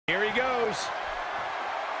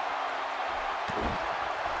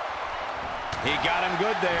He got him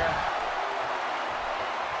good there.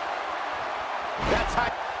 That's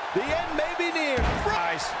high. The end may be near.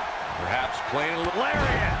 Perhaps playing a little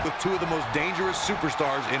lariat with two of the most dangerous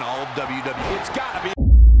superstars in all of WWE. It's got to be.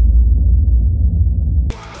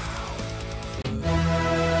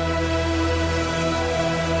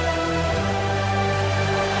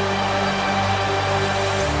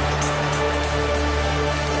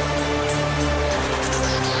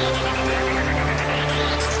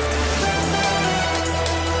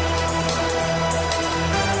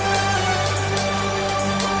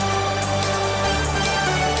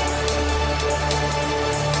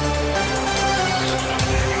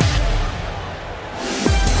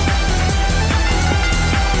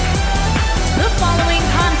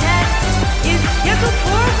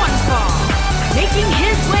 Making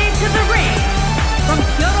his way to the ring from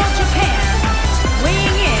Kyoto, Japan,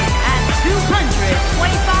 weighing in at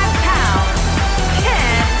 225 pounds,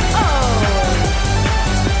 KO.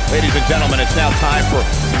 Ladies and gentlemen, it's now time for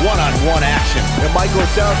one-on-one action. And Michael,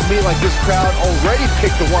 it sounds to me like this crowd already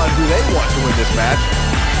picked the one who they want to win this match.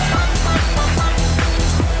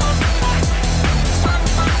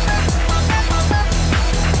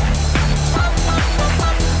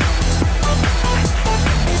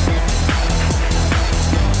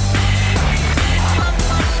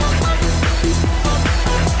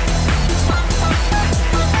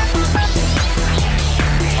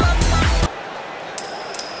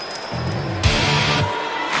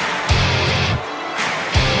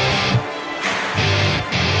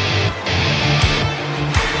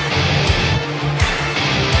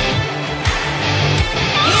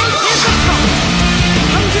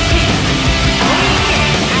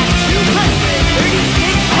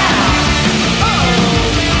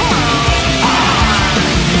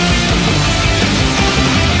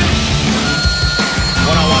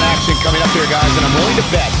 Coming up here, guys, and I'm willing to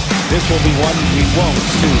bet this will be one we won't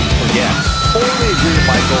soon forget. Totally agree,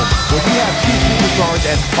 Michael. When you have two superstars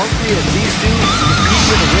as hungry as these two compete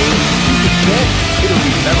in the ring, you can bet it'll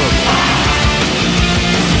be memorable.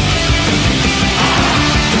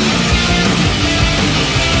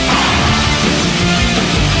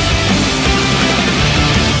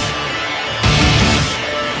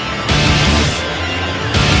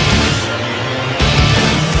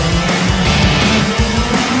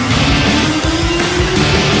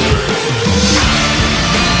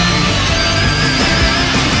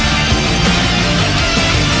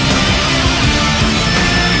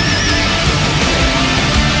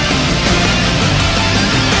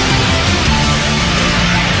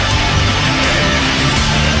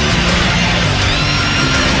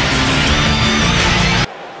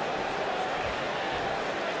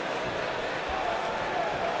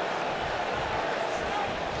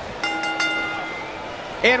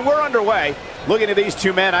 And we're underway. Looking at these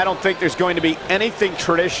two men, I don't think there's going to be anything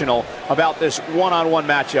traditional about this one-on-one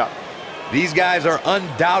matchup. These guys are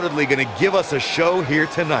undoubtedly going to give us a show here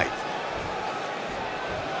tonight.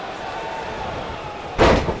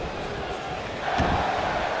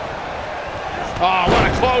 Oh,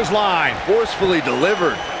 what a clothesline. Forcefully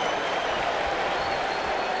delivered.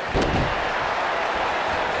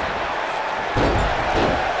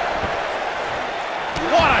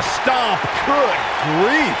 What a stomp. Good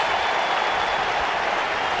grief.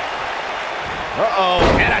 Uh-oh,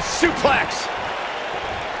 and a suplex.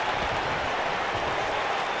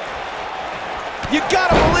 You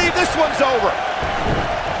gotta believe this one's over.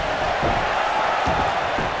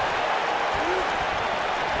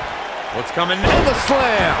 What's coming? And the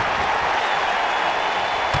slam.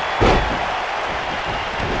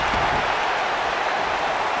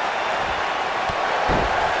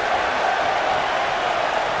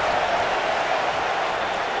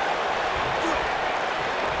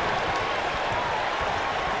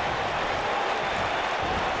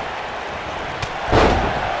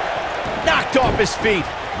 Knocked off his feet.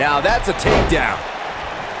 Now that's a takedown.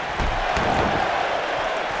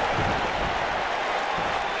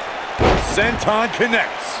 Senton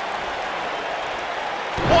connects.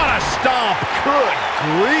 What a stomp. Good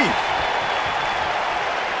grief.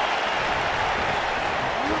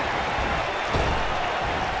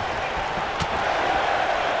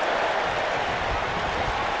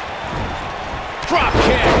 Drop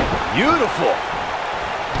kick. Beautiful.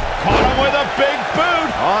 Caught him with a big boot.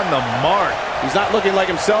 On the mark. He's not looking like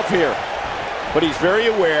himself here, but he's very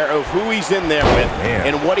aware of who he's in there with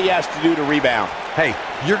and what he has to do to rebound. Hey,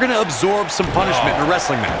 you're going to absorb some punishment in a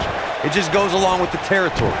wrestling match. It just goes along with the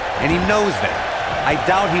territory, and he knows that. I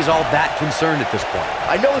doubt he's all that concerned at this point.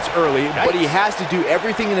 I know it's early, but he has to do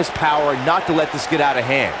everything in his power not to let this get out of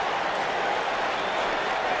hand.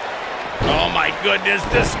 Oh my goodness,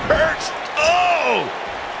 this hurts. Oh!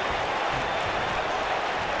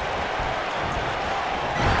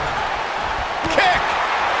 Kick!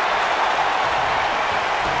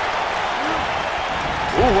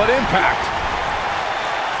 Ooh, what impact!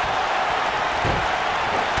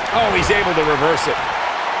 Oh, he's able to reverse it.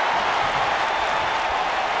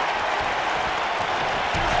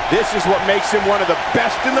 This is what makes him one of the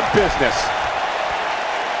best in the business.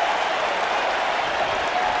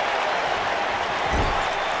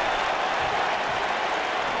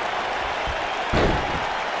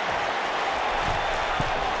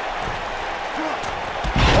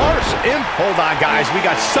 Hold on, guys. We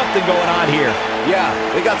got something going on here. Yeah,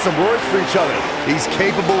 they got some words for each other. He's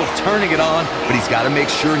capable of turning it on, but he's got to make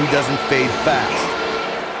sure he doesn't fade fast.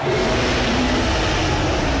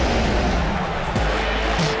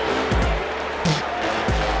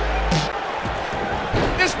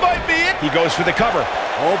 This might be it. He goes for the cover.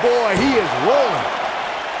 Oh, boy, he is rolling.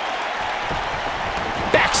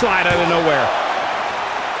 Backslide out of nowhere.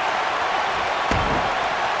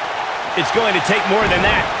 It's going to take more than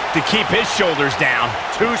that to keep his shoulders down.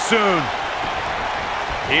 Too soon.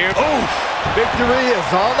 Here. Oof! Victory is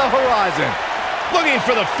on the horizon. Looking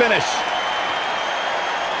for the finish.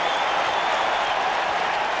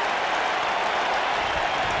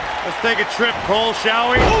 Let's take a trip, Cole,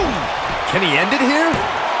 shall we? Ooh. Can he end it here?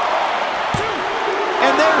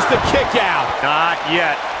 And there's the kick out. Not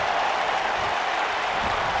yet.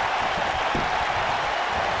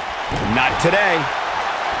 Not today.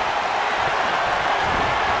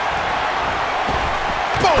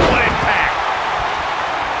 Oh, what impact!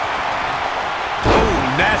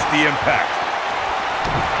 Oh, nasty impact.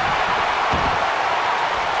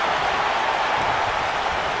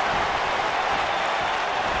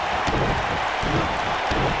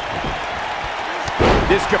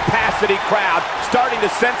 This capacity crowd starting to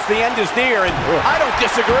sense the end is near, and I don't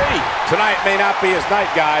disagree. Tonight may not be his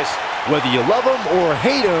night, guys. Whether you love him or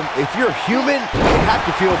hate him, if you're human, you have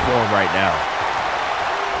to feel for him right now.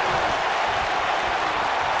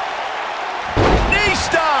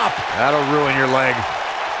 Stop! That'll ruin your leg.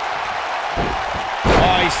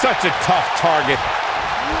 Oh, he's such a tough target.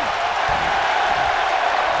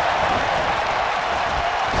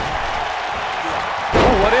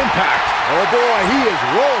 Oh, what impact! Oh boy, he is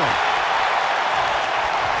rolling.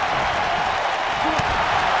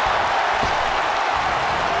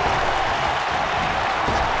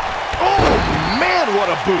 Oh, man, what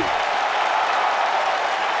a boot!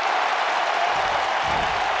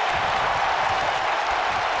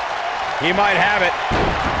 He might have it.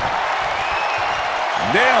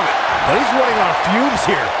 Nailed it. But he's running on fumes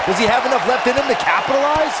here. Does he have enough left in him to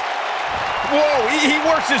capitalize? Whoa, he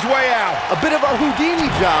works his way out. A bit of a Houdini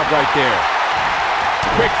job right there.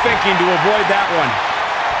 Quick thinking to avoid that one.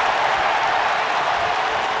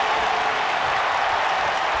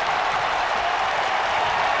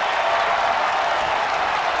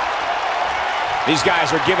 These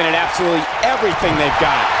guys are giving it absolutely everything they've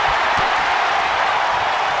got.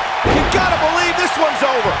 You gotta believe this one's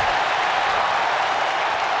over.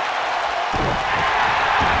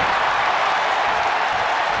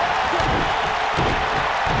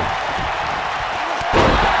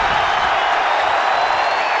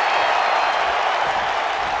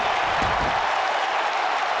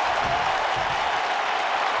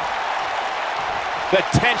 The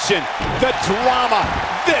tension, the drama,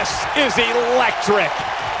 this is electric.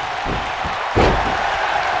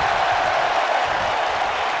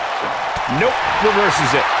 Nope,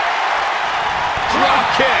 reverses it. Drop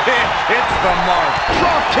kick, hits the mark.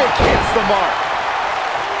 Drop kick hits the mark.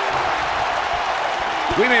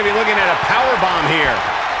 We may be looking at a power bomb here.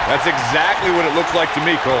 That's exactly what it looks like to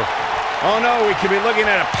me, Cole. Oh no, we could be looking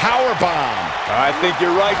at a power bomb. I think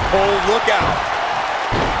you're right, Cole. Look out.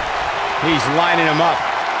 He's lining him up.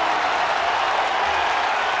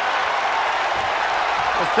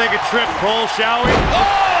 Let's take a trip, Cole, shall we?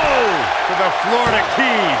 Oh! To the Florida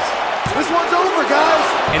Keys. This one's over, guys.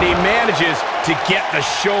 And he manages to get the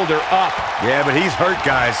shoulder up. Yeah, but he's hurt,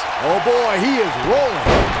 guys. Oh boy, he is rolling.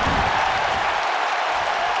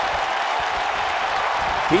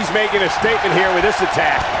 He's making a statement here with this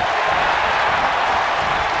attack.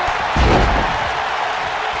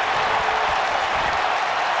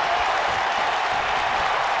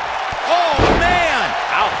 Oh, man!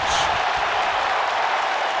 Ouch.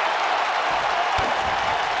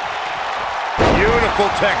 Beautiful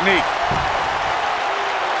technique.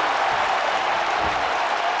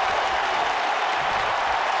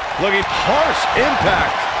 Looking harsh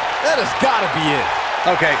impact. That has got to be it.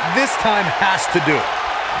 Okay, this time has to do it.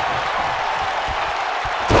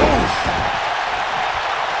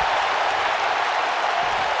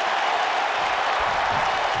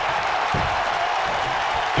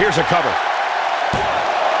 Here's a cover.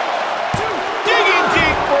 Digging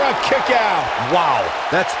deep for a kick out. Wow,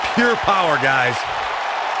 that's pure power, guys.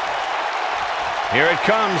 Here it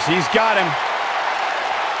comes. He's got him.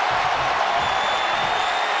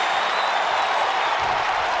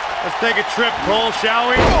 Let's take a trip, Cole, shall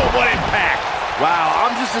we? Oh, what impact. Wow,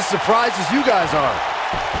 I'm just as surprised as you guys are.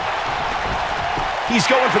 He's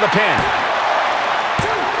going for the pin.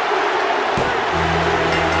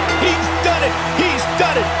 He's done it. He's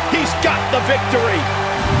done it. He's got the victory.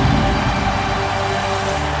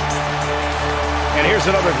 And here's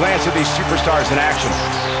another glance at these superstars in action.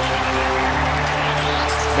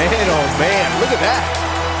 Man, oh man, look at that.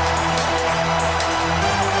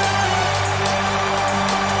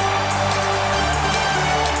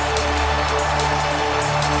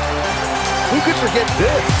 Who could forget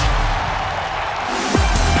this?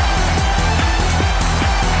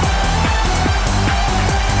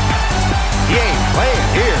 He ain't playing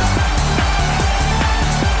here.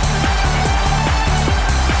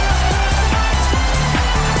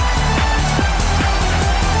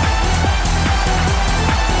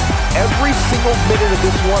 Every single minute of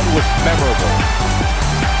this one was memorable.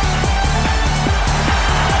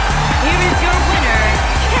 Here is your winner,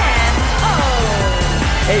 KO.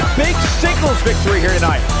 A big singles victory here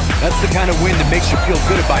tonight. That's the kind of win that makes you feel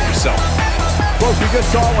good about yourself. Folks, we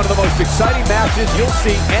just saw one of the most exciting matches you'll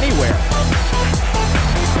see anywhere.